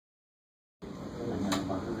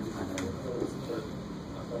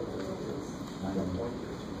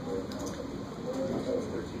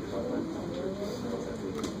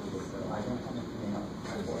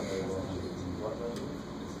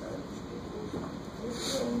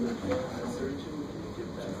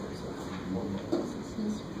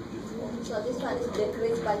So this one is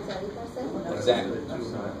decreased by 30%? Exactly.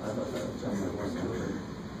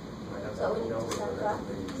 So we need to subtract.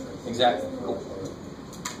 Exactly. Cool.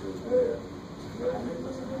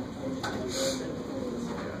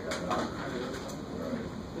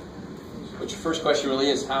 But your first question really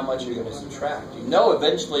is how much you're going to subtract. You know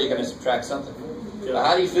eventually you're going to subtract something. But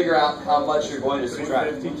how do you figure out how much you're going to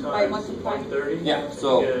subtract? By multiplying. 30. Yeah,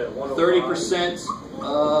 so 30%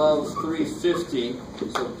 of 350,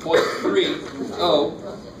 so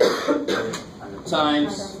 0.30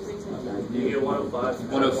 times You get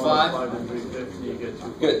 105. 105. 350, you get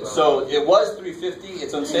 245. Good. So it was 350.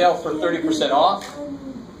 It's on sale for 30% off.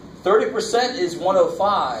 30% is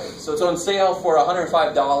 105. So it's on sale for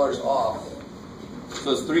 $105 off.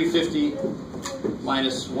 So it's 350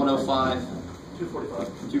 minus 105. 245.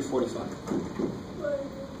 245.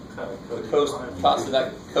 Kind of The cost of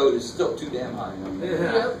that coat is still too damn high.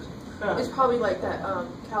 Yeah. It's probably like that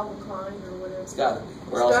Calvin Klein or whatever. It's got to be.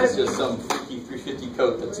 Or else it's just some freaky 350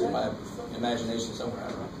 coat that's in my imagination somewhere. I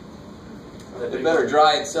don't know. It better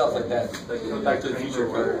dry itself like that. Back to the Future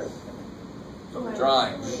coat.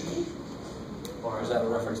 Drying. Or is that a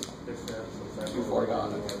reference? Too far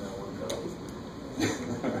gone.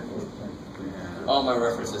 All my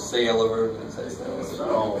references sail over.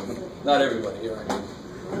 Not everybody, you're right.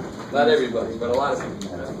 Not everybody, but a lot of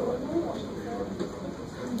people.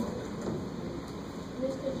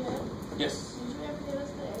 Mr. Jeff, Yes. did you ever give us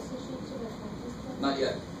the Excel sheet to the practice? Not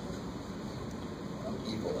yet. I'm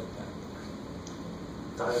evil like that.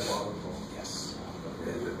 Diabolical. Yes.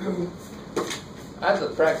 I have the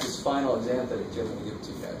practice final exam that I'm going to give it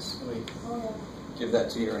to you guys. Let me give that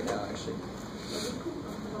to you right now, actually.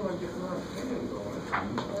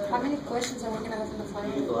 How many questions are we going to have in the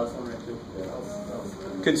final?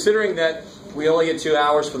 Considering that we only get 2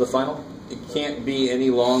 hours for the final, it can't be any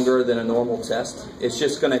longer than a normal test. It's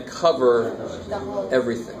just going to cover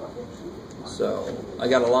everything. So I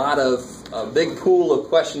got a lot of a big pool of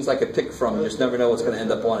questions I could pick from. You just never know what's going to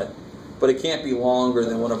end up on it. But it can't be longer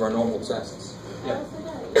than one of our normal tests. Yeah.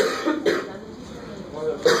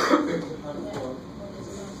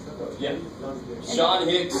 Yeah. Sean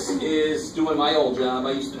Hicks is doing my old job.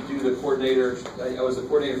 I used to do the coordinator. I was the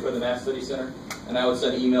coordinator for the Math Study Center, and I would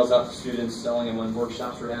send emails out to students telling them when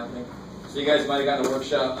workshops were happening. So you guys might have gotten a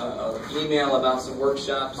workshop, email about some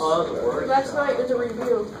workshops. Last night was a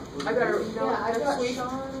review. I got an email next week.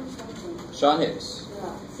 Sean Hicks.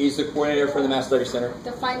 He's the coordinator for the Math Study Center.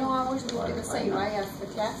 The final hours will be the same, right, as the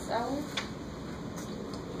class hours?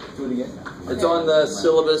 Do it again. It's on the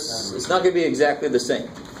syllabus. It's not going to be exactly the same.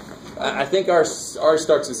 I think ours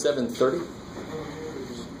starts at 7:30.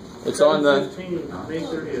 It's on the. May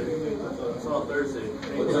 30th. It's on Thursday.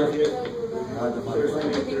 May 30th. Thursday,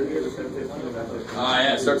 May 30th, 7:15.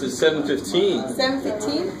 Yeah, it starts at 7:15.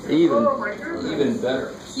 7:15? Even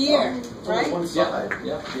better. Here, right?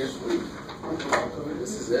 Yeah, here.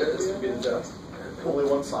 This is it. This would be the test. Only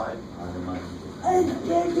one side.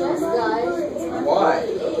 Yes, guys. Why?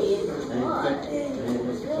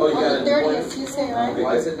 Oh, you got it. 30th, you say, right?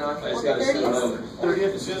 Why is it not? I just got to send it over.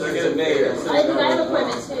 30th is just get it made. I have an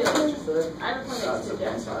appointment too. I have an appointment too,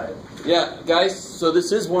 Jeff. Yeah, guys. So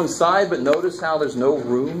this is one side, but notice how there's no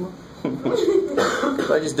room.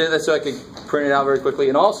 So I just did that so I could print it out very quickly,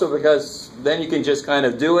 and also because then you can just kind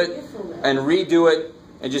of do it and redo it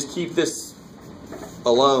and just keep this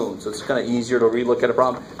alone. So it's kind of easier to relook at a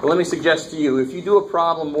problem. But let me suggest to you, if you do a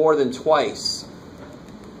problem more than twice,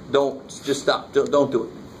 don't just stop. Don't do it.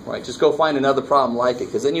 Right? Just go find another problem like it,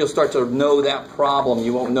 because then you'll start to know that problem.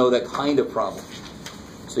 You won't know that kind of problem.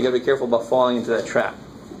 So you got to be careful about falling into that trap.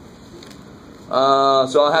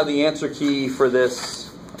 So I'll have the answer key for this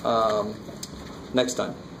next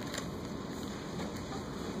time.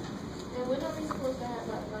 And when are we supposed to have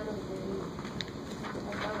our final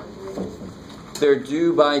grades? They're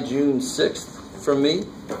due by June 6th from me,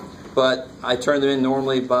 but I turn them in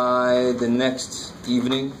normally by the next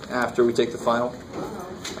evening after we take the final.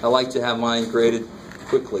 I like to have mine graded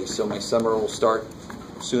quickly, so my summer will start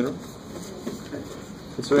sooner.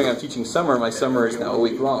 Considering I'm teaching summer, my summer is now a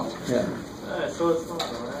week long. Yeah. So it's not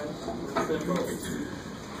alright.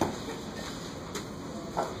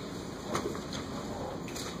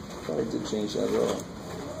 Probably did change that row.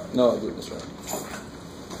 No, I did this right.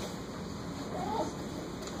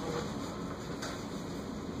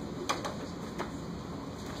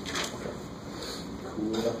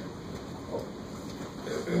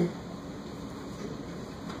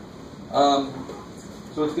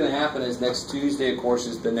 So what's going to happen is next Tuesday, of course,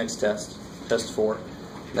 is the next test, test 4.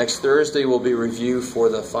 Next Thursday will be review for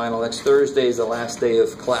the final. Next Thursday is the last day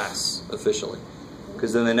of class officially,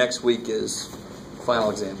 because then the next week is final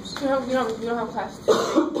exams. We don't have class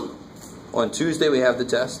Tuesday. On Tuesday we have the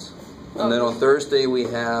test, and then on Thursday we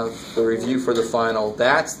have the review for the final.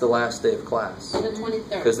 That's the last day of class. The 23rd.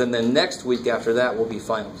 Because then the next week after that will be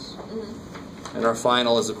finals. And our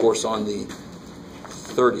final is, of course, on the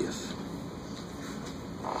 30th.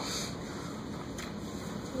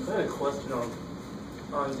 I had a question on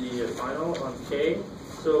the final, on K.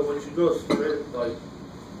 So when you go straight, like,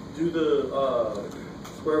 do the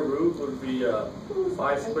square root would be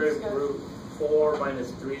 5 square root 4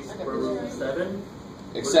 minus 3 square root 7?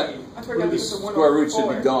 Except I forgot the there's a one square over root should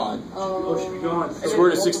four. be gone. Oh, it should be gone. The square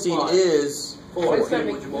root of 16 is 4. It's gonna Okay,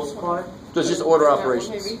 be would you multiply? so it's just order Yeah,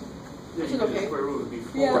 operations. maybe. Yeah, you Okay. the square root would be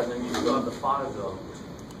 4, Yeah. and then you still have the 5 though.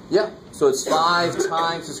 Yeah. So it's 5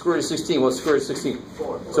 times the square root of 16. What's the square root of 16?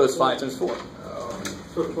 4. So it's 5 times 4.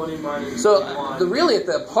 So 20 minus So 1. really, at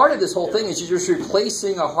the part of this whole thing is you're just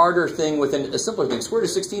replacing a harder thing with a simpler thing. Square root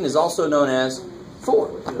of 16 is also known as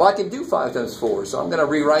 4. Well, I can do 5 times 4, so I'm going to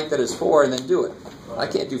rewrite that as 4 and then do it. I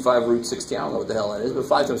can't do 5 root 16. I don't know what the hell that is, but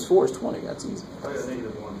 5 times 4 is 20. That's easy. I got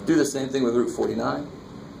 -1. Do the same thing with root 49.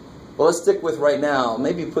 Well, let's stick with right now.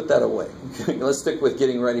 Maybe put that away. Let's stick with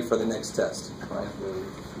getting ready for the next test. Right?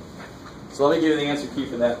 So let me give you the answer key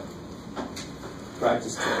for that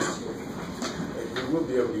practice test here. We will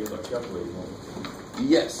be able to use our calculator.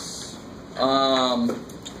 Yes.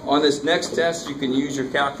 On this next test, you can use your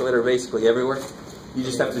calculator basically everywhere. You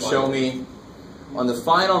just have to show me. On the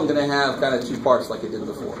final, I'm going to have kind of 2 parts like I did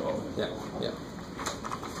before. Yeah, yeah.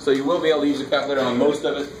 So you will be able to use your calculator on most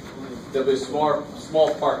of it. There'll be a small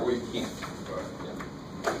part where you can't. Yeah.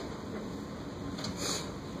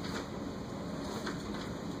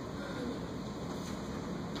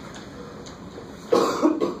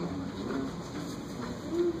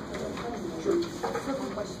 Simple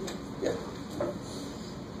question. Yeah.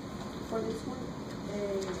 For this one,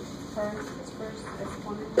 first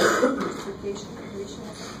exponent, multiplication, addition of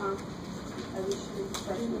a count, addition and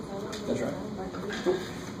subtraction of all of them. That's right. By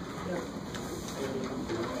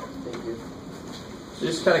Thank you. So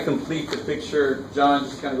just kind of complete the picture, John,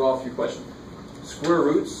 just kind of go off your question. Square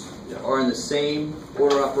roots are in the same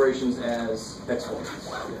order operations as exponents.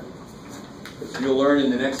 So you'll learn in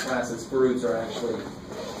the next class that square roots are actually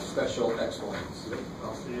special exponents.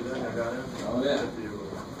 I'll see you then. I got it. Oh, yeah. If you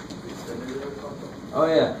extended it or something. Oh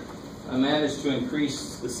yeah, I managed to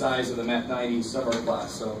increase the size of the Math 90 summer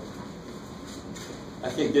class, so I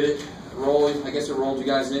think did it roll? I guess it rolled you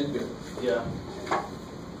guys in. Good. Yeah. That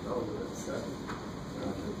was a set.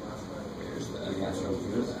 Here's the answer to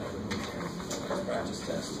that practice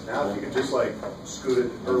test. Now, if you could just like scoot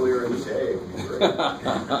it earlier in the day, it would be great.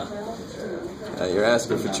 You're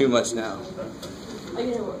asking for too much now. Are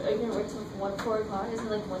you gonna work till 1-4 o'clock? Isn't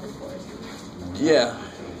it like 1 to 4? Yeah,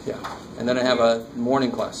 yeah. And then I have a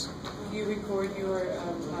morning class. You record your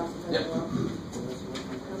class. Yeah.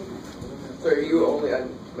 So are you only,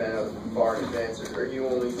 far in advance, or are you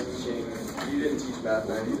only teaching, you didn't teach Math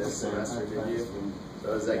 90 this semester, did you?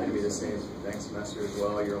 So is that going to be the same next semester as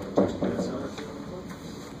well? You're only teaching this summer?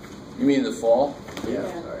 You mean in the fall? Yeah,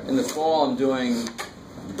 sorry. In the fall, I'm doing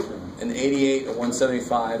an 88, a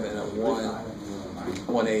 175, and a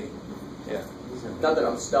 180. Yeah. Not that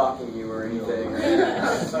I'm stalking you or anything,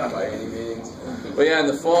 by any means. But yeah, in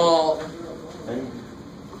the fall,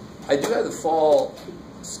 I do have the fall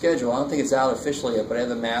schedule. I don't think it's out officially yet, but I have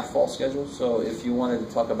the math fall schedule. So if you wanted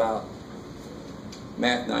to talk about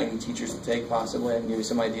Math 90 teachers to take, possibly, I can give you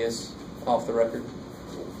some ideas off the record.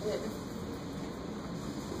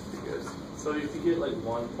 So if you get like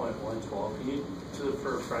 1.112, can you,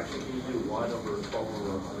 for a fraction, can you do 1 over 12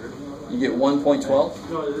 over 100? You get 1.12?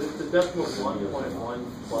 No, the decimal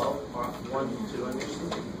 1.112, or 1 2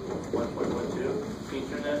 understand? 1.12. Can you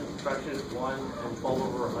turn that fraction as 1 and 12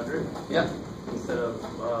 over 100? Yeah. Instead of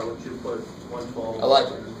what you put 112. I like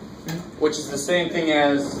it. Which is the same thing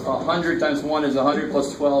as 100 times 1 is 100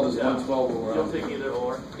 plus 12 is 112 over You'll 100. take either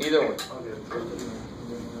or? Either way. Okay.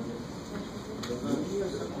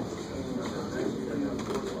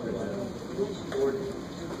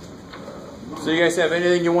 So you guys have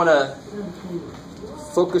anything you want to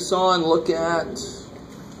focus on, look at?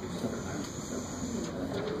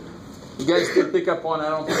 You guys did pick up on, I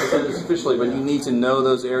don't think I said this officially, but you need to know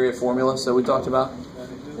those area formulas that we talked about.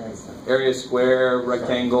 Area, square,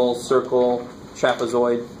 rectangle, circle,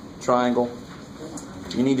 trapezoid, triangle.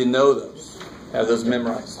 You need to know those. Have those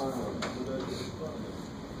memorized.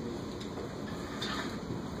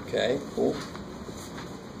 Okay, cool.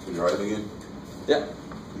 Can you write it again? Yeah.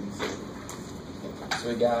 So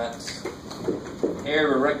we got area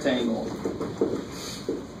of a rectangle.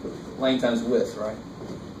 Length times width, right?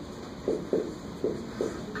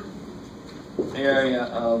 Area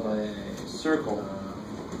of a circle.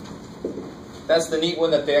 That's the neat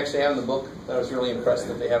one that they actually have in the book. That I was really impressed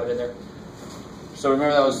that they have it in there. So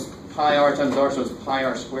remember that was pi r times r, so it's pi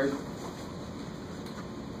r squared.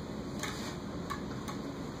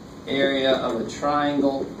 Area of a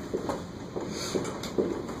triangle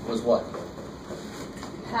was what?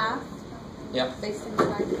 Half. Yep. Based on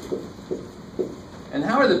the height. And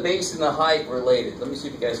how are the base and the height related? Let me see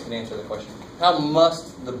if you guys can answer the question. How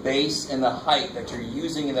must the base and the height that you're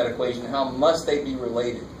using in that equation, how must they be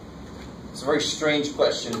related? It's a very strange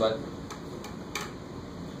question, but...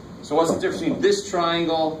 So what's the difference between this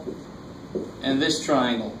triangle and this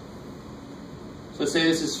triangle? So let's say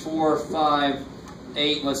this is 4, 5,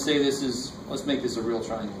 8. Let's say this is... Let's make this a real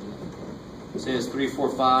triangle. Let's say this is 3, 4,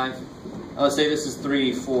 5. Let's say this is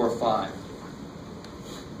 3, 4, 5.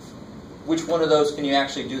 Which one of those can you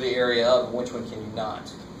actually do the area of, and which one can you not?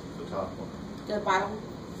 The top one. The bottom.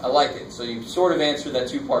 I like it. So you sort of answered that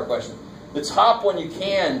two-part question. The top one you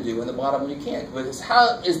can do, and the bottom one you can't. But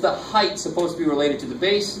how is the height supposed to be related to the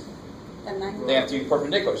base? They have to be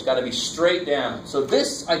perpendicular. It's got to be straight down. So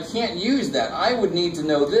this, I can't use that. I would need to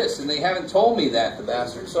know this, and they haven't told me that, the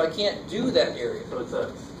bastard. So I can't do that area. So it's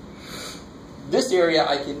X. This area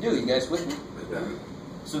I can do. You guys with me?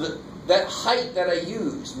 So that height that I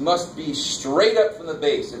use must be straight up from the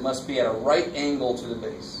base. It must be at a right angle to the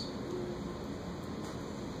base.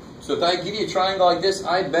 So if I give you a triangle like this,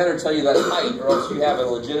 I better tell you that height, or else you have a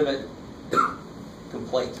legitimate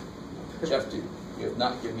complaint. Jeff, dude, you have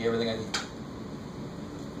not given me everything I need.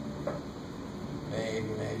 Maybe.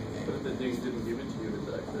 But if the thing didn't give it to you, it's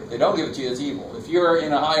X. If they don't give it to you, it's evil. If you're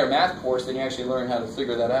in a higher math course, then you actually learn how to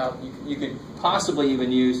figure that out. You could possibly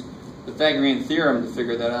even use the Pythagorean theorem to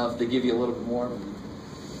figure that out if they give you a little bit more.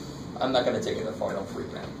 I'm not going to take it that far. Don't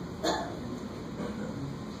freak out.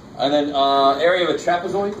 And then area of a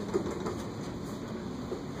trapezoid.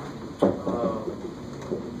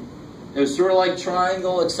 It was sort of like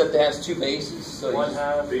triangle, except it has two bases. So One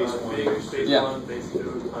half, base base one, Yeah. 1, base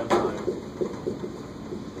 2, times 9.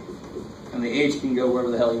 and the h can go wherever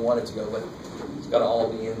the hell you want it to go, but it's got to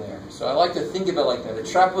all be in there. So I like to think of it like that. A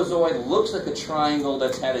trapezoid looks like a triangle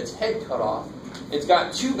that's had its head cut off. It's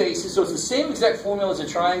got two bases, so it's the same exact formula as a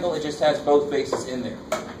triangle. It just has both bases in there.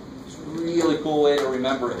 It's a really cool way to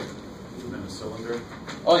remember it. And then a cylinder.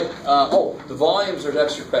 The volumes are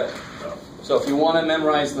extra credit. So if you want to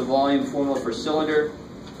memorize the volume formula for cylinder,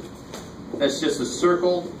 that's just a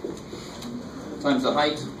circle times the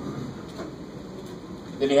height.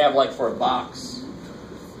 Then you have like for a box,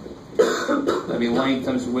 that'd be length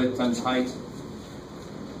times width times height.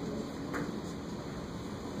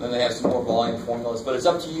 Then they have some more volume formulas, but it's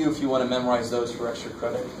up to you if you want to memorize those for extra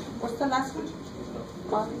credit. What's the last one?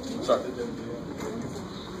 Sorry.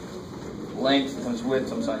 Length times width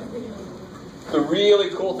times height. The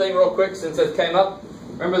really cool thing, real quick, since it came up,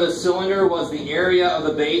 remember the cylinder was the area of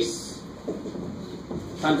the base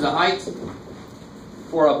times the height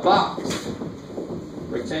for a box,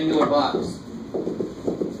 rectangular box.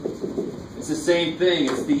 It's the same thing.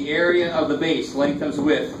 It's the area of the base, length times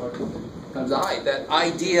width times the height. That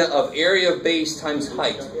idea of area of base times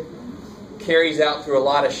height carries out through a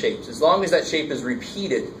lot of shapes. As long as that shape is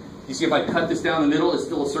repeated. You see if I cut this down the middle, it's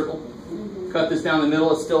still a circle. Cut this down the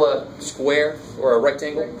middle, it's still a square or a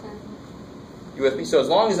rectangle. You with me? So as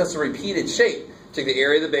long as that's a repeated shape, take the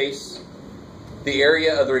area of the base, the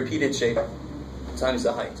area of the repeated shape, times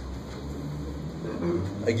the height.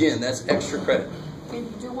 Again, that's extra credit. Can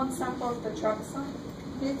you do one sample of the trapezoid,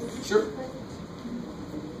 please? Sure.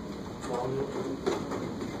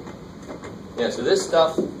 Yeah, so this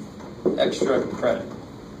stuff, extra credit.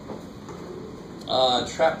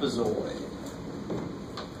 Trapezoid.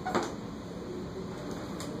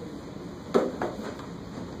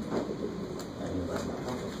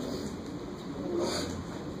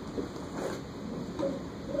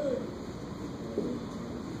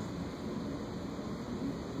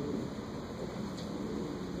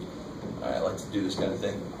 I like to do this kind of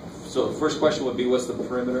thing. So the first question would be, what's the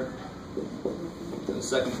perimeter? And the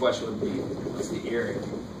second question would be, what's the area?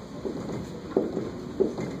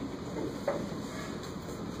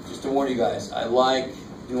 Just to warn you guys, I like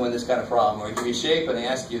doing this kind of problem where I give you a shape and I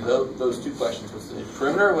ask you those two questions. What's the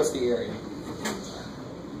perimeter? What's the area?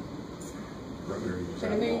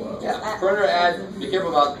 Yeah, perimeter add, be careful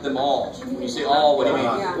about them all. When you say all, what do you mean?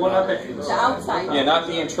 Yeah. Well, not the The outside. inside. Yeah, not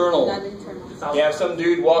the internal. Not internal. You have some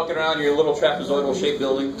dude walking around your little trapezoidal shaped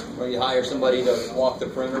building where you hire somebody to walk the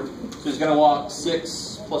perimeter. So he's going to walk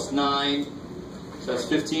 6 plus 9, so that's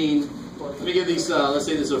 15 Let me give these, let's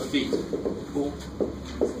say these are feet. Cool.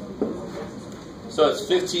 So it's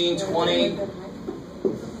 15, 20,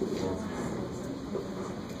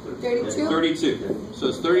 32? 32. So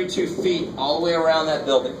it's 32 feet all the way around that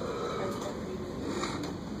building.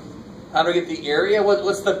 How do I get the area?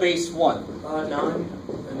 What's the base 1? 9.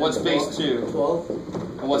 What's base 2? 12.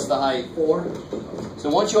 And what's the height? 4. So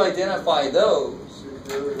once you identify those,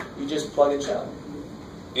 you just plug and chug.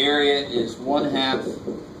 Area is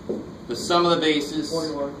 1/2 the sum of the bases.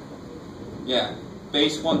 21. Yeah.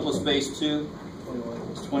 Base 1 plus base 2 21.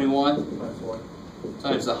 is 21. Times 4.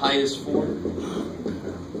 Times the height is 4.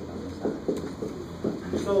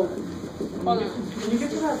 So, when you get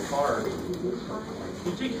to that part,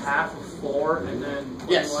 you take half of 4 and then 21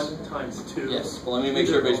 Yes. times 2. Yes. Well, let me make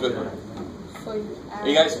sure everybody's good. So you Are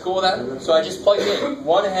you guys cool with that? So I just plug it in.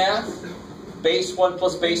 1/2 base 1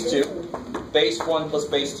 plus base 2. Base 1 plus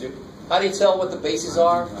base 2. How do you tell what the bases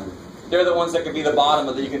are? They're the ones that could be the bottom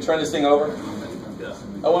of it. You can turn this thing over. Yeah.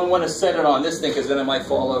 I wouldn't want to set it on this thing because then it might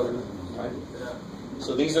fall over. Right? Yeah.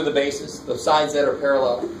 So these are the bases. The sides that are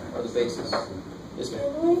parallel are the bases. Yes, ma'am.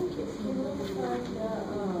 Can we find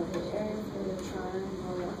the area for the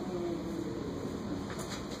triangle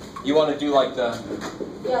You want to do like the...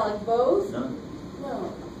 Yeah, like both? No.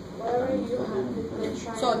 No. Whatever you have the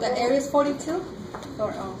triangle. So the area is 42?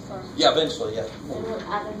 Sorry, sorry. Yeah, eventually, yeah. And we'll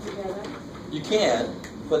add them together. You can,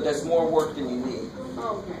 but that's more work than you need.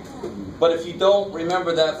 Oh, okay. But if you don't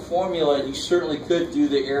remember that formula, you certainly could do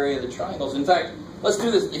the area of the triangles. In fact, let's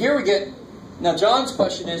do this. Here we get... Now, John's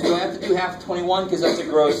question is, do I have to do half of 21 because that's a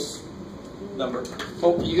gross number?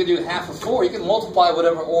 Well, you can do half of 4. You can multiply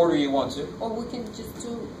whatever order you want to. Or we can just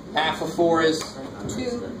do Half of 4 is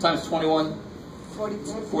 2, times 21,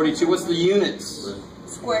 42 42. What's the units?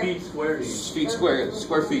 square. Feet squared. Feet square,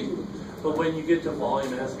 square feet. But when you get to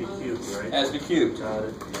volume, it has to be cubed, right? As the cubed. Got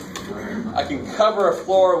it. I can cover a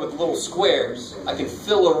floor with little squares. I can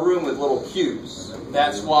fill a room with little cubes.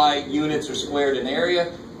 That's why units are squared in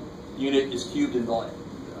area. Unit is cubed in volume.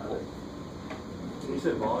 When you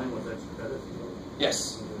said volume, was extra credit?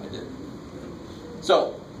 Yes, I did.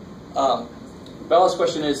 So, Bella's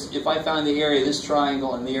question is, if I find the area of this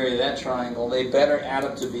triangle and the area of that triangle, they better add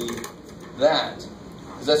up to be that.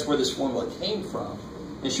 Because that's where this formula came from.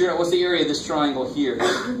 And sure, what's the area of this triangle here?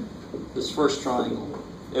 This first triangle.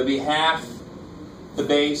 It would be half the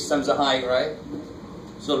base times the height, right?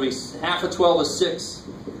 So it'll be half of 12 is 6,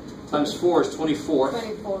 times 4 is 24.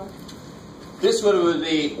 24. This one would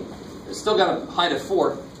be, it's still got a height of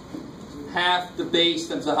 4. Half the base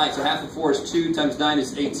times the height. So half of 4 is 2 times 9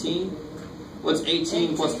 is 18. What's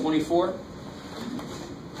 18 plus 24?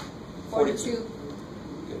 42.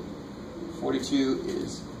 Good. 42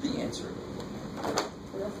 is the answer.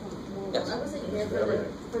 Yes. I wasn't here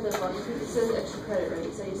for the volume. It says extra credit,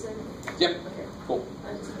 right? So you said? Yep. Okay. Cool.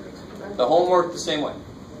 I just wanted to check. The homework the same way.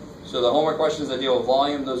 So the homework questions that deal with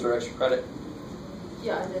volume, those are extra credit.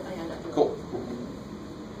 Yeah, I did. I had that. Cool.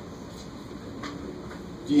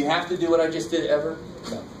 Do you have to do what I just did ever?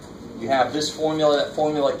 No. You have this formula. That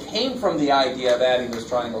formula came from the idea of adding those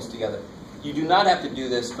triangles together. You do not have to do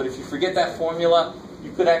this, but if you forget that formula,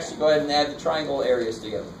 you could actually go ahead and add the triangle areas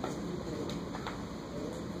together.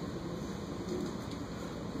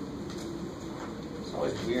 It's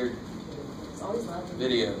always weird It's always loud.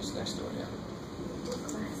 videos next door, yeah. What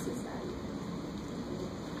class is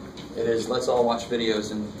that? It is, let's all watch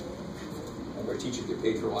videos and our teachers get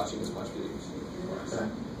paid for watching us watch videos.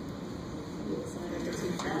 I'm excited to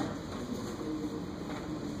teach that.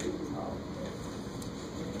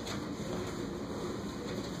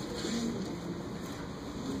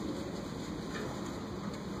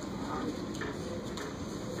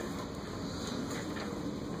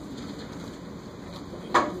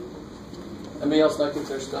 Anybody else like to get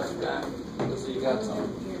their stuff back? Let's see, you got some.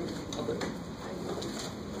 Okay.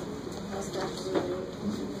 How's that for you?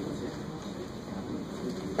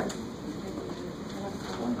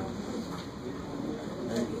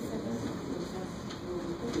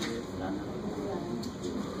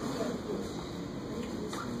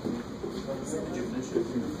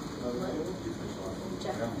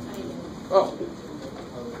 Jeff, how you doing? Oh.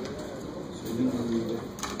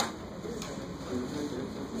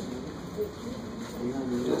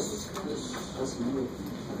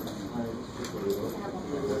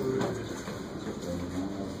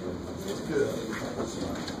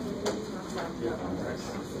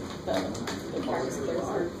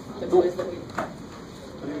 The boys that we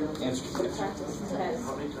Answer. practice test.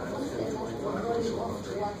 How many times?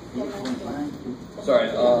 Sorry,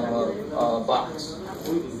 box.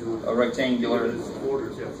 A rectangular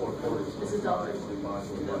Quarters, yeah, 4 quarters. This is all.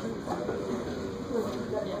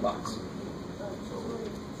 box.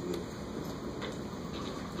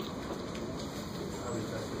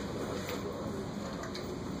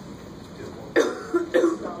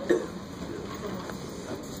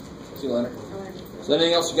 See you later. So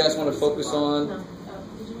anything else you guys want to focus on? No.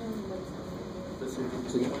 This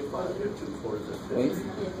is 25 here, 2 quarters is 50. Wait.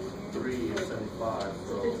 3 is 75,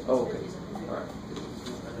 so Oh, okay. All right. I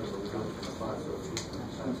know we're going to 25, so 2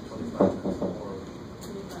 times 25 is more.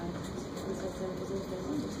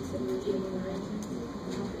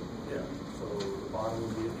 Yeah, so the bottom will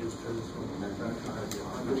be used to this one, and that's going to be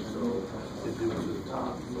 100, so you do it to the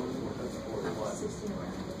top, so that's 4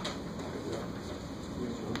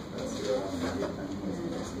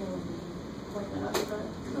 what?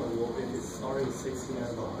 No, well, if it's already 16 out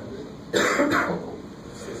of 100,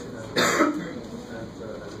 16 out of 100, that's a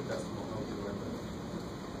decimal help you with it.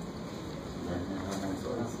 So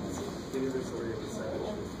it's already a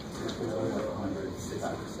percentage, it's 16 out of 100, 60%,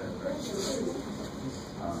 right?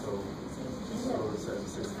 So it says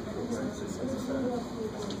 60%, 60%.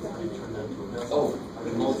 You turn that to a decimal. Oh,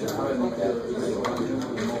 the multiply, how do I make that?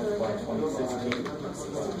 Multiply 2016.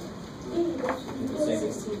 As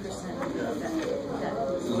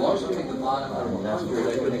long as you take the bottom out of 100, I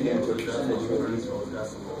can get into a percentage.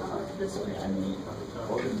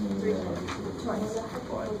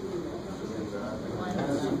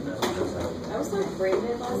 I was like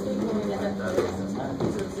braided last week when we did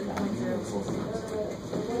that.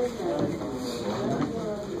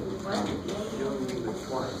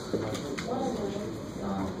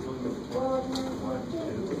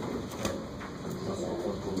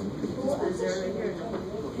 Is there right here? And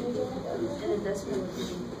then this one.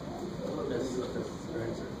 That's their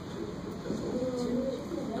answer.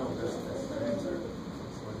 No, that's their answer.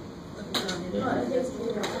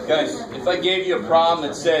 Guys, if I gave you a problem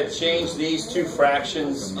that said change these two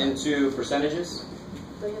fractions into percentages,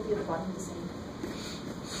 So you have to get the bottom the same.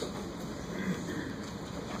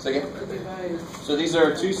 say again? So these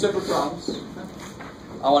are two separate problems.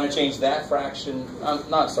 I want to change that fraction,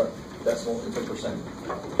 decimal into percent.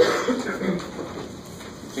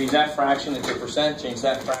 Change that fraction into a percent, change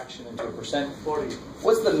that fraction into a percent. 40.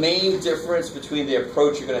 What's the main difference between the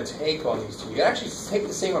approach you're going to take on these two? You can actually take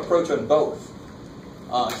the same approach on both.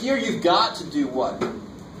 Here you've got to do what?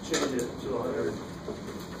 Change it to 100.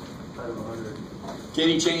 Out of 100. Can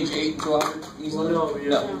you change 8 to 100 easily? Well, no,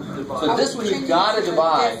 you have to divide. So this one you've got to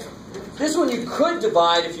divide. This one you could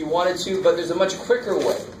divide if you wanted to, but there's a much quicker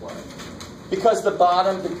way. Because the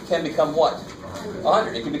bottom can become what?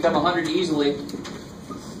 100. It can become 100 easily.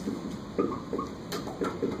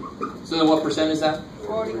 So then what percent is that?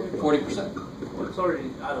 40%. Well, it's already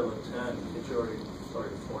out of a 10. It's already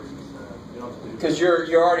started 40%. You don't have to do Because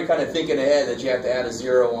you're already kind of thinking ahead that you have to add a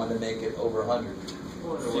 0 on to make it over 100.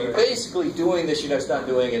 So you're basically doing this, you're just not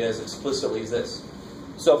doing it as explicitly as this.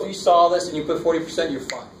 So if you saw this and you put 40%, you're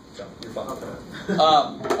fine. So you're fine. Okay.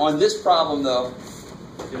 On this problem, though,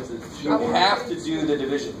 Because it's you have to do the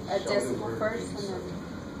division. A decimal first and then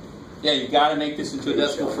Yeah, you've got to make this into a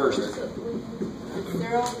decimal first. 0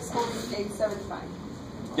 is holding 875.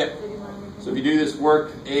 Yep. So if you do this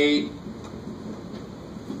work, 8,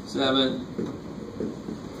 7,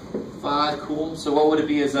 5, cool. So what would it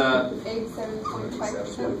be as a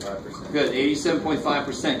 87.5%. good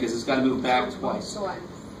 87.5% because it's got to move back twice. So on.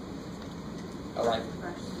 All right.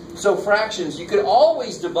 So fractions, you could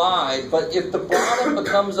always divide, but if the bottom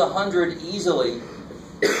becomes 100 easily,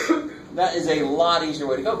 that is a lot easier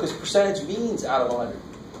way to go because percentage means out of 100.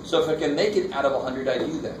 So if I can make it out of 100, I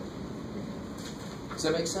do that. Does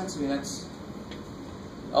that make sense? I mean, that's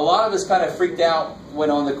a lot of us kind of freaked out when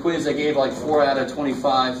on the quiz I gave like 4 out of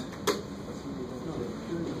 25.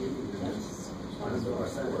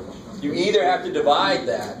 You either have to divide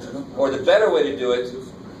that, or the better way to do it,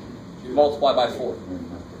 multiply by 4.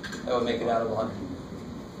 That would make it out of 100.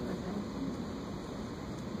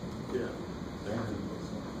 yeah.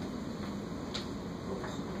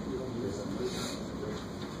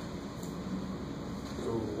 So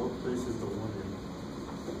what place is the 1 in?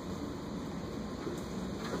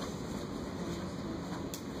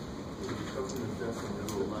 If you come from the decimal,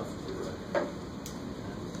 go left to right.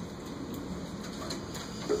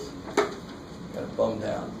 Got to bum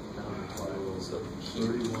down. So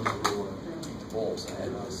 31 over 1. Bulls. I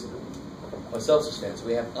had this. Myself stands.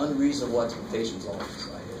 We have unreasonable expectations on this.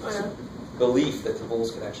 Oh, yeah. Belief that the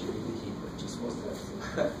Bulls could actually beat the Heat, but it just wasn't.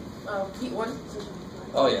 Heat 1.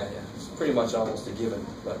 Oh yeah. It's pretty much almost a given.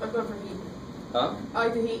 But I'm going for Heat. huh? I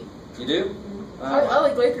like the Heat. You do? I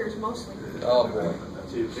like Lakers mostly. Oh boy.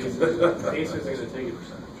 Pacers are going to take it.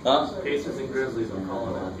 Huh? Pacers and Grizzlies are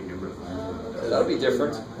calling out to get rid of That would be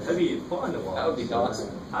different. That'd be fun to watch. That would be awesome.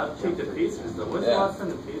 I'd take the Pacers though. When's the last time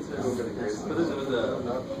the Pacers? Because it was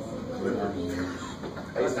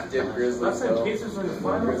I used to dip Grizzlies. last time though. Pacers were in the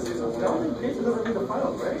finals. I don't think Pacers ever made the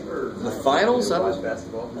finals, right? Or The finals? I Watch don't.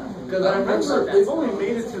 basketball. because I remember they've only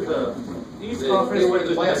made it to the East Conference they were with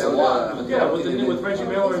in the playoffs a lot. Yeah, with Reggie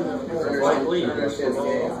Miller and the White League.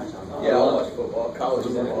 Yeah, I'll watch football, college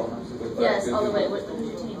football. Yes, all the way. Who's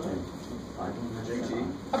your team?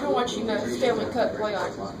 I've been watching the Stanley Cup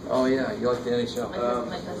playoffs. Oh yeah, you like the NHL.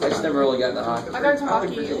 My I just never really got into hockey. I got into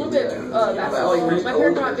hockey, a little bit basketball. My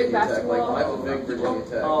parents are not big basketball. I'm a big Virginia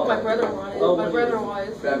Tech. My brother was. My brother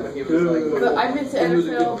was. Back when he was like, But I'm into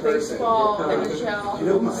NFL, baseball, NHL.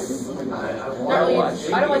 Not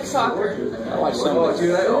really. I don't like soccer. I watch some oh, of it.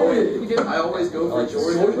 dude, You do? I always go for like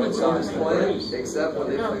Georgia when Georgia. Georgia's playing, except when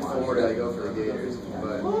they play Florida, I go for the Gators.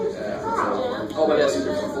 But all my buddies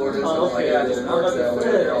are from Florida, so I'm like, yeah, just works that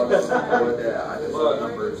way. I'll just support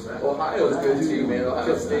that. Ohio's good too, man.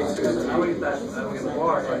 Ohio State's good too.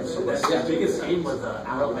 The biggest game was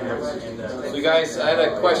Alabama and So you guys, I had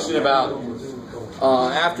a question about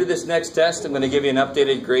after this next test, I'm going to give you an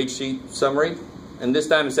updated grade sheet summary. And this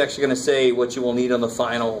time it's actually going to say what you will need on the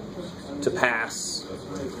final to pass.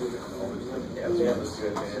 Yeah, Bama was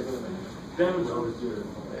good, man. Bama's always good.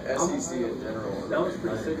 The SEC in general. That was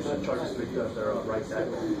pretty sick. The Chargers picked up their right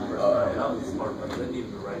tackle. That was a smart one. They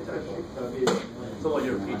needed the right tackle. So what,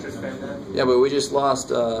 you're a Patriots fan then? Yeah, but we just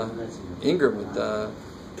lost Ingram with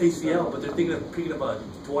ACL, but they're thinking of picking up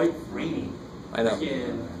Dwight Freeney. I know.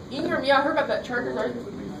 In Ingram, yeah, I heard about that Chargers, right?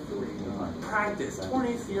 practice. Torn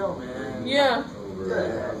ACL, man. Yeah.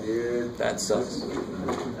 Yeah, dude. That sucks.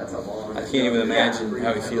 That's a long. I can't even imagine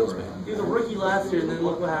how he feels, man. He was a rookie last year, and then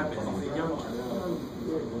look what happened. He's a young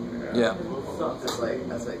one. Yeah. Sucks.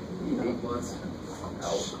 That's like 8 months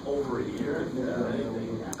out. Over a year.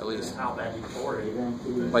 At least. How bad he tore it.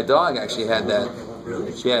 My dog actually had that.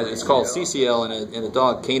 Really? She had, it's called CCL in a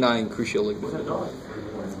dog, canine cruciate ligament.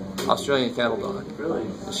 Australian cattle dog. Really?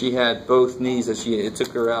 She had both knees that it took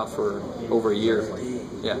her out for over a year.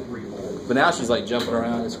 Yeah. But now she's like jumping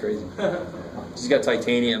around. It's crazy. She's got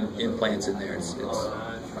titanium implants in there. It's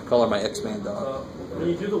I call her my X-Man dog. When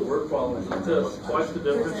you do the word problem, to twice the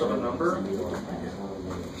difference of a number and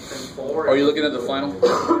 4. Are you looking at the final?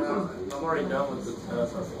 Yeah, I'm already done with the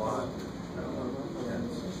test. That's why.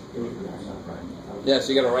 Yeah,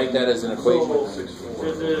 so you got to write that as an equation. So,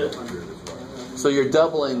 is it So you're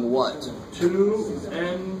doubling what? 2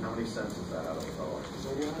 and How many cents is that out of the dollar?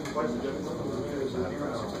 twice the difference?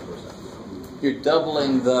 You're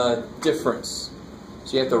doubling the difference.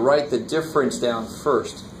 So you have to write the difference down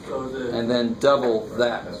first, So is it and then double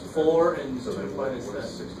that. 4 and 2 minus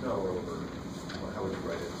 6? No. How would you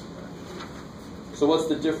write it? So what's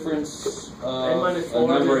the difference N of minus a 4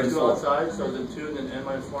 number and and 2 4? outside, so the 2 and then N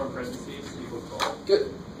minus 4 in parentheses equals 12. Good.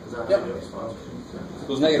 Is that Yep. how you do it?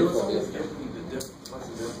 Equals negative What's 4. the difference? What's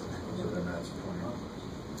the difference? So then that's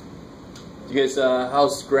 20. You guys,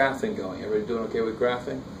 how's graphing going? Everybody doing okay with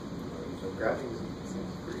graphing? Graphing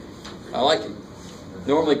seems pretty. I like it.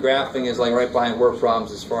 Normally graphing is like right behind word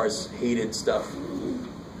problems as far as hated stuff.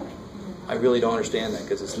 I really don't understand that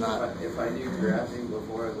because it's not. If I knew graphing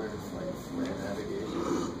before I learned like land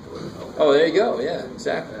navigation, it would have helped. Oh, there you go. Yeah,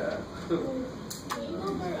 exactly. Yeah.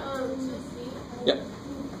 Yep.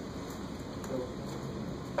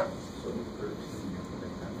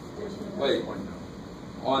 Wait.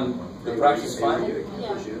 On the practice final?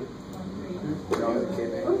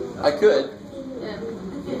 I could.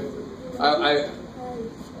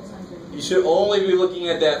 You should only be looking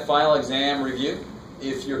at that final exam review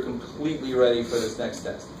if you're completely ready for this next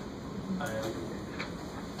test. I am.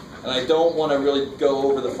 And I don't want to really go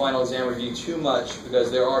over the final exam review too much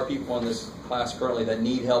because there are people in this class currently that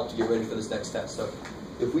need help to get ready for this next test. So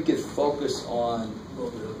if we could focus on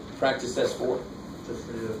Will do. practice test 4. Just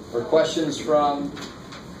for you. Or questions from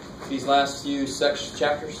these last few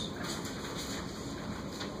chapters?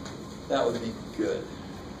 That would be good.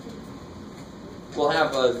 We'll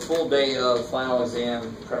have a full day of final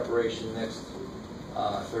exam preparation next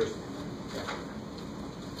Thursday.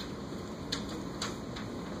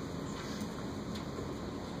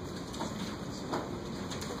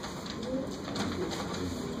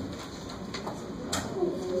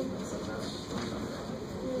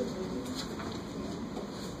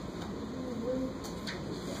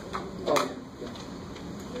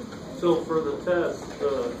 So for the test,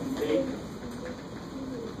 the take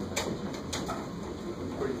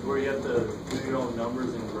where you have to do your own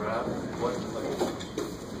numbers and graph, what like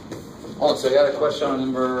Oh, so I got a question on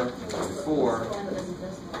number 4.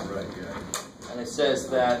 Right, yeah. And it says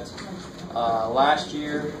that last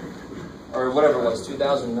year or whatever it was,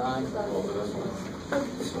 2009.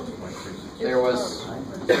 There was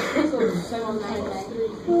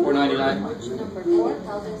 499. Number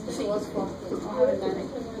 4,000 was 40.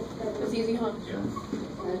 It's easy, huh?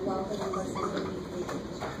 And now the number 7.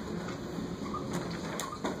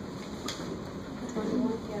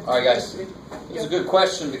 All right, guys. It's a good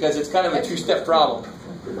question because it's kind of a two-step problem.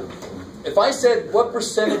 If I said, what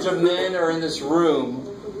percentage of men are in this room,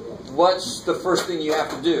 what's the first thing you have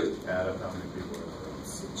to do? Add up how many people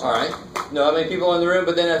are. All right. Know how many people are in the room,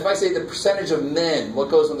 but then if I say the percentage of men, what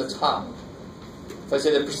goes on the top? If I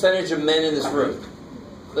say the percentage of men in this room,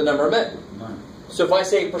 the number of men. So if I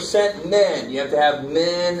say percent men, you have to have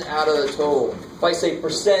men out of the total. If I say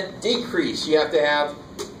percent decrease, you have to have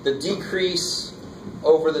the decrease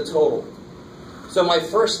over the total. So my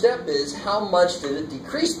first step is, how much did it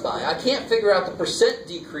decrease by? I can't figure out the percent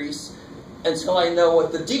decrease until I know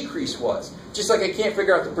what the decrease was. Just like I can't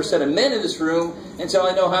figure out the percent of men in this room until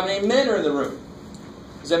I know how many men are in the room.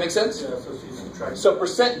 Does that make sense? Yeah, so she's subtracting. So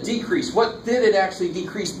percent decrease, what did it actually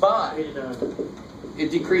decrease by? 89.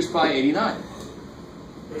 It decreased by 89.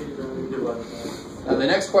 89 divided by Now the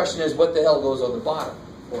next question is, what the hell goes on the bottom?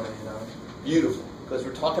 499. Beautiful. Because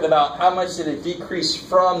we're talking about how much did it decrease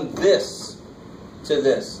from this to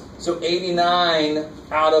this. So 89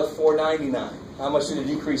 out of 499. How much did it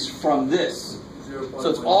decrease from this? 0.1. So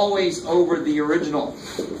it's always over the original.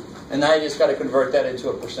 And now you just got to convert that into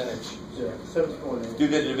a percentage. Yeah, 7.8. Do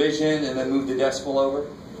the division and then move the decimal over.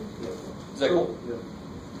 Is that cool? Yeah.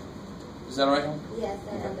 Is that all right? Yes,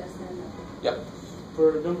 I understand that. Yep.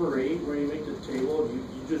 For number 8, where you make the table, you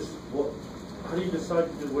just how do you decide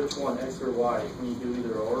to do which one, X or Y? Can you do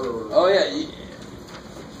either or? Oh yeah, you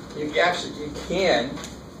can.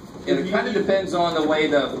 It kind of depends on the way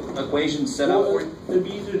the equation's set up for you. It'd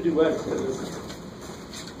be easier to do X because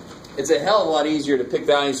It's a hell of a lot easier to pick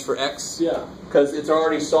values for X yeah. because it's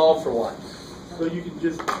already solved for Y. So you can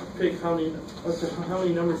just pick how many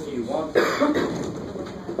numbers do you want?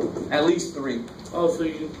 At least 3. Oh, so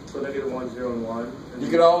negative 1, 0, and 1. You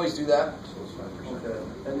could always do that. Okay.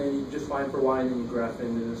 And then you just find for Y and then you graph it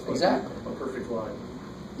and it's like Exactly. a perfect line.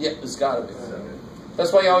 Yeah, it's got to be.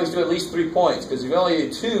 That's why you always do at least 3 points, because if you only do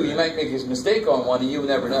 2, you might make a mistake on one and you would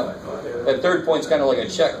never know. That third point's kind of like a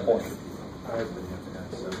checkpoint.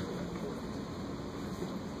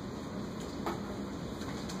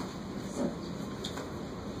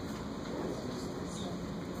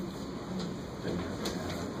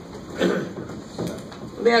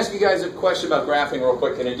 Let me ask you guys a question about graphing real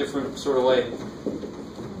quick in a different sort of way.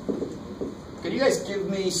 Can you guys give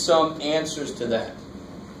me some answers to that?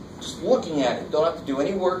 Just looking at it. Don't have to do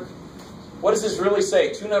any work. What does this really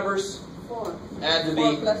say? 2 numbers? 4. Add to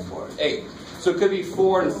 4 be plus 4. 8. So it could be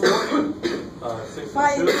 4 and 4. 6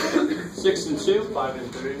 5 and 2. and 6 and 2. 5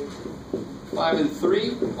 and 3. 5 and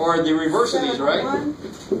 3. Or the reverse of these, right? 1.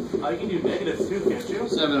 You can do negatives too, can't you?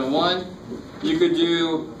 7 and 1. You could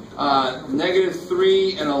do negative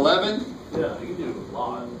 3 and 11. Yeah, you can do a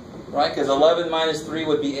lot. Right? Because 11 minus 3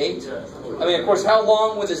 would be 8. Yeah. I mean, of course, how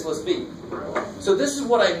long would this list be? So this is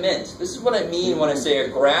what I meant. This is what I mean when I say a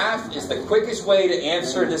graph is the quickest way to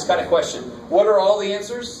answer this kind of question. What are all the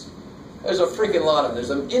answers? There's a freaking lot of them. There's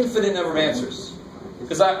an infinite number of answers.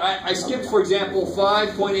 Because I skipped, for example,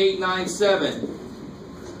 5.897.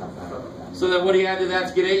 So then what do you add to that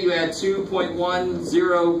to get 8? You add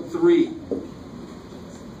 2.103.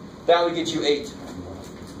 That would get you 8.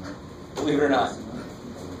 Believe it or not.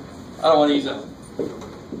 I don't want to use them.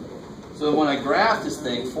 So when I graph this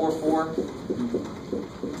thing, 4, 4,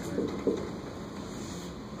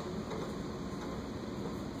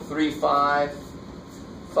 3, 5,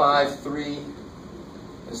 5, 3,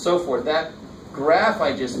 and so forth. That graph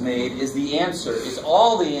I just made is the answer, is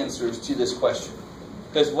all the answers to this question.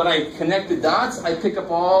 Because when I connect the dots, I pick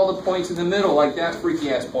up all the points in the middle, like that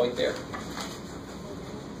freaky ass point there.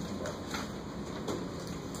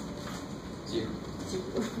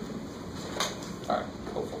 Alright,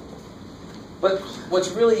 hopeful. But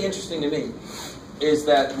what's really interesting to me is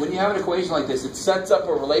that when you have an equation like this, it sets up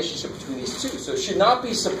a relationship between these two. So it should not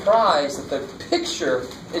be surprised that the picture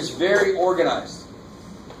is very organized.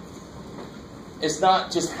 It's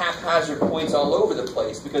not just haphazard points all over the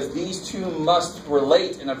place, because these two must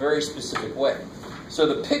relate in a very specific way. So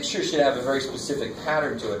the picture should have a very specific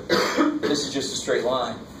pattern to it. This is just a straight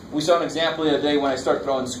line. We saw an example the other day when I start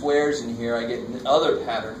throwing squares in here, I get other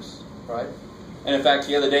patterns, right? And in fact,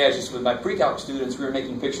 the other day, I was just with my pre-calc students, we were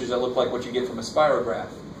making pictures that look like what you get from a spirograph.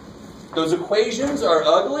 Those equations are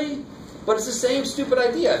ugly, but it's the same stupid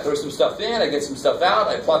idea. I throw some stuff in, I get some stuff out,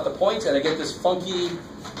 I plot the points, and I get this funky,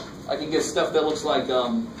 I can get stuff that looks like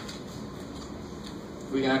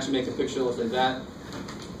we can actually make a picture look like that.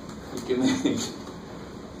 We can make,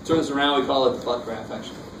 turn this around, we call it the butt graph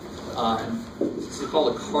actually. This is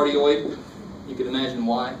called a cardioid. You can imagine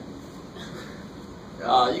why.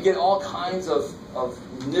 You get all kinds of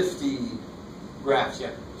nifty graphs,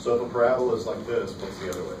 yeah. So if a parabola is like this, what's the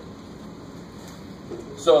other way?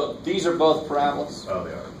 So these are both parabolas. Oh,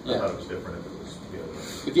 they are. Yeah. I thought it was different if it was the other way.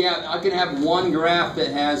 If you have, I can have one graph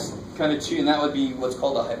that has kind of two, and that would be what's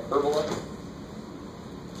called a hyperbola.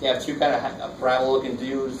 You have two kind of parabola-looking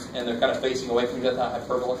views, and they're kind of facing away from each other,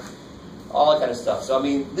 hyperbola. All that kind of stuff. So I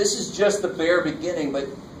mean, this is just the bare beginning, but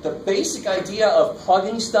the basic idea of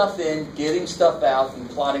plugging stuff in, getting stuff out, and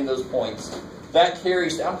plotting those points, that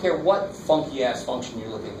carries, I don't care what funky-ass function you're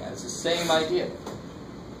looking at, it's the same idea.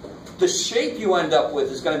 The shape you end up with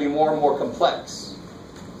is going to be more and more complex,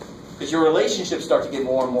 because your relationships start to get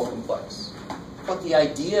more and more complex. But the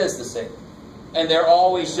idea is the same. And they're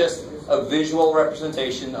always just a visual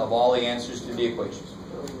representation of all the answers to the equations.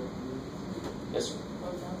 Yes, sir?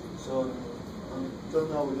 So, until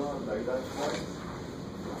now we don't have like that point.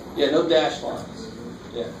 Yeah, no dash lines.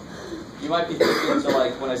 Yeah. You might be thinking to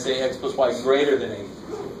like when I say x plus y greater than 8.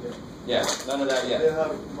 Yeah, none of that They yet.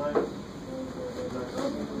 have mine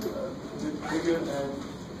bigger and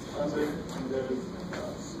under, and there is.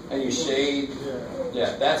 And you shade. Yeah.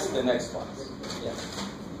 Yeah, that's the next class. Yeah.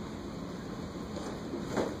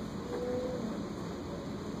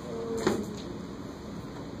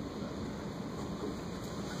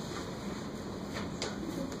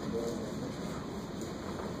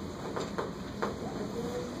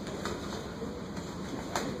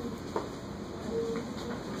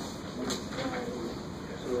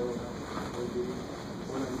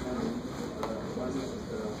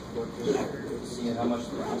 Seeing how much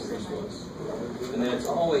the increase was. And then it's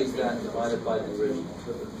always that divided by the original.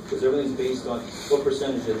 Because everything's based on what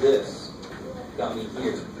percentage of this got me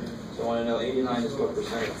here. So I want to know 89 is what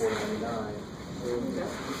percent of 499.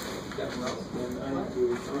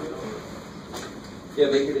 Yeah,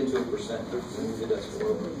 make it into a percent. Move the decimal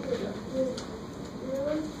over. Yeah.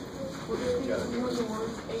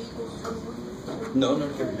 No,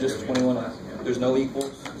 just 21. There's no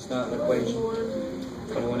equals. It's not an equation.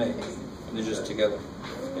 21A. They're just together.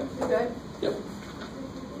 Yeah. Okay. Yep.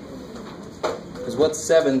 Because what's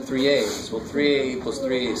 7 3A's? Well, 3A plus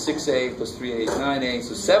 3A is 6A plus 3A is 9A.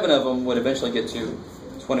 So 7 of them would eventually get to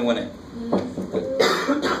 21A. Good.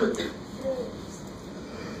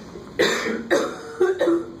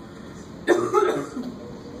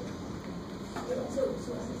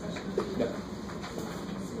 Yeah.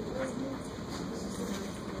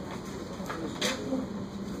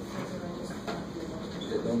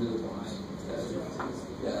 Don't do the ones.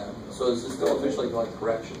 Yeah. So this is still officially like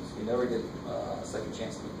corrections. You never get a second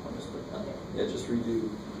chance to on this. But yeah, just redo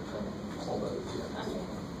all those. Yeah.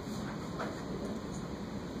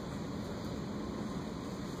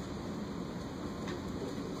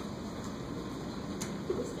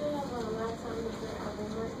 Do we still have a lot of time to prepare our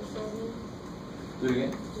homework before we? Do it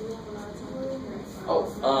again. Do we have a lot of time to prepare?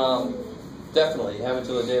 Oh, definitely. You have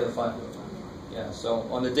until the day of the final. Yeah. So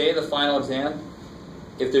on the day of the final exam,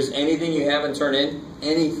 if there's anything you haven't turned in,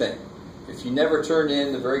 anything, if you never turned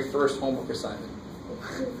in the very first homework assignment,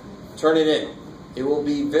 turn it in. It will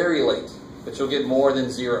be very late, but you'll get more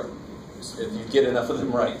than 0 if you get enough of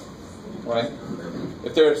them right. Right?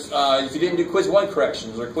 If there's, if you didn't do quiz 1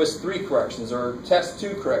 corrections, or quiz 3 corrections, or test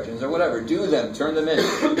 2 corrections, or whatever, do them. Turn them in.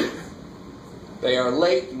 They are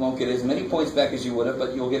late. You won't get as many points back as you would have,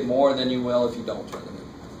 but you'll get more than you will if you don't turn them in.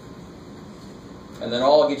 And then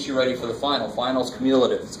all gets you ready for the final. Final's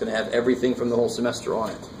cumulative. It's going to have everything from the whole semester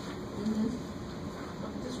on it.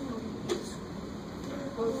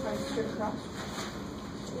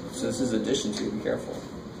 So this is addition to, be careful.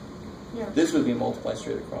 Yeah. This would be multiply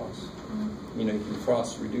straight across. You know, you can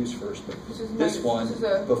cross reduce first, but this one,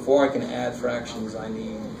 before I can add fractions, I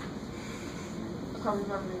need...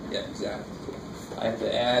 Yeah, exactly. I have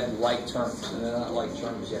to add like terms, and they're not like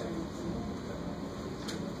terms yet.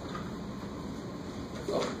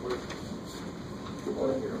 Oh, we're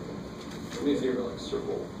here. Do me a favor, like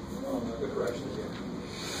circle the corrections here.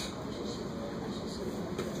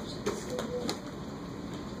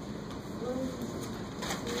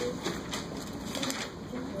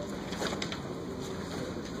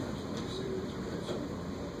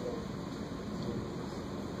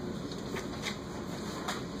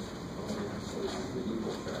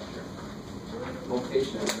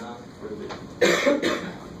 Location is not for the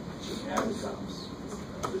just add the sums.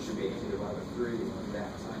 There should be anything about a 3 on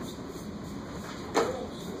that times 3.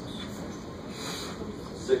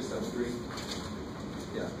 6 times 3.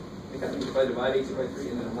 Yeah. If I divide 18 by 3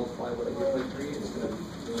 and then multiply what I get by 3, it's going to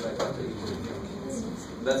go back up to 18.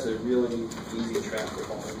 That's a really easy trap to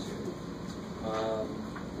fall into.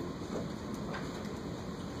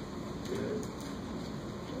 Good.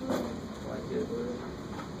 Like it.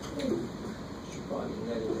 Should probably be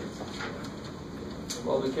negative.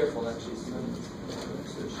 Well, be careful actually. So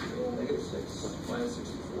negative 6 minus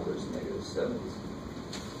 64 is negative 7.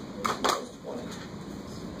 Minus 20.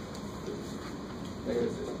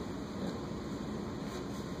 Negative 50.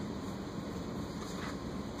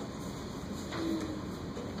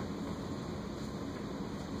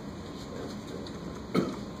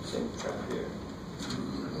 Same trap here.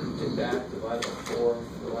 Take that, divide by 4.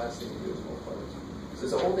 The last thing you do is multiply. So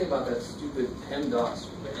there's a whole thing about that stupid PEMDAS,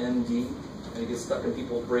 the MD, and it gets stuck in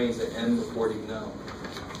people's brains that M before D. No.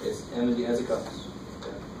 It's M and D as it comes.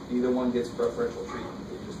 Okay. Either one gets preferential treatment,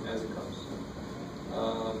 it's just as it comes.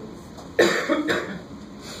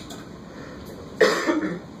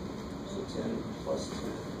 So 10 plus 2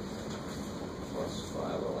 plus 5, I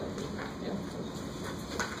like it. Yeah.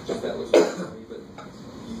 Just that looks good to me, but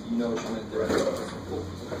you know what you meant there. Cool.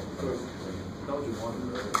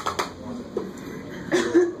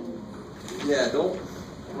 Yeah, don't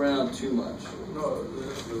round too much. No,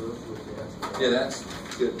 Yeah, that's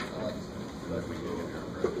good. I like it.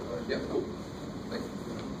 Yeah, cool. Thank you.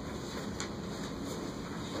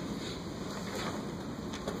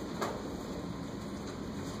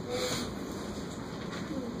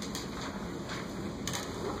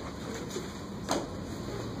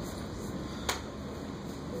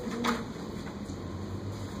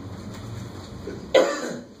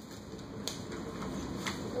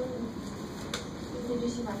 Did you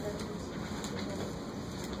see my friend?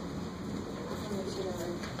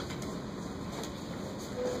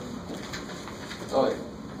 Oh, yeah.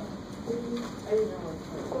 I didn't know.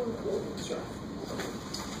 That's right.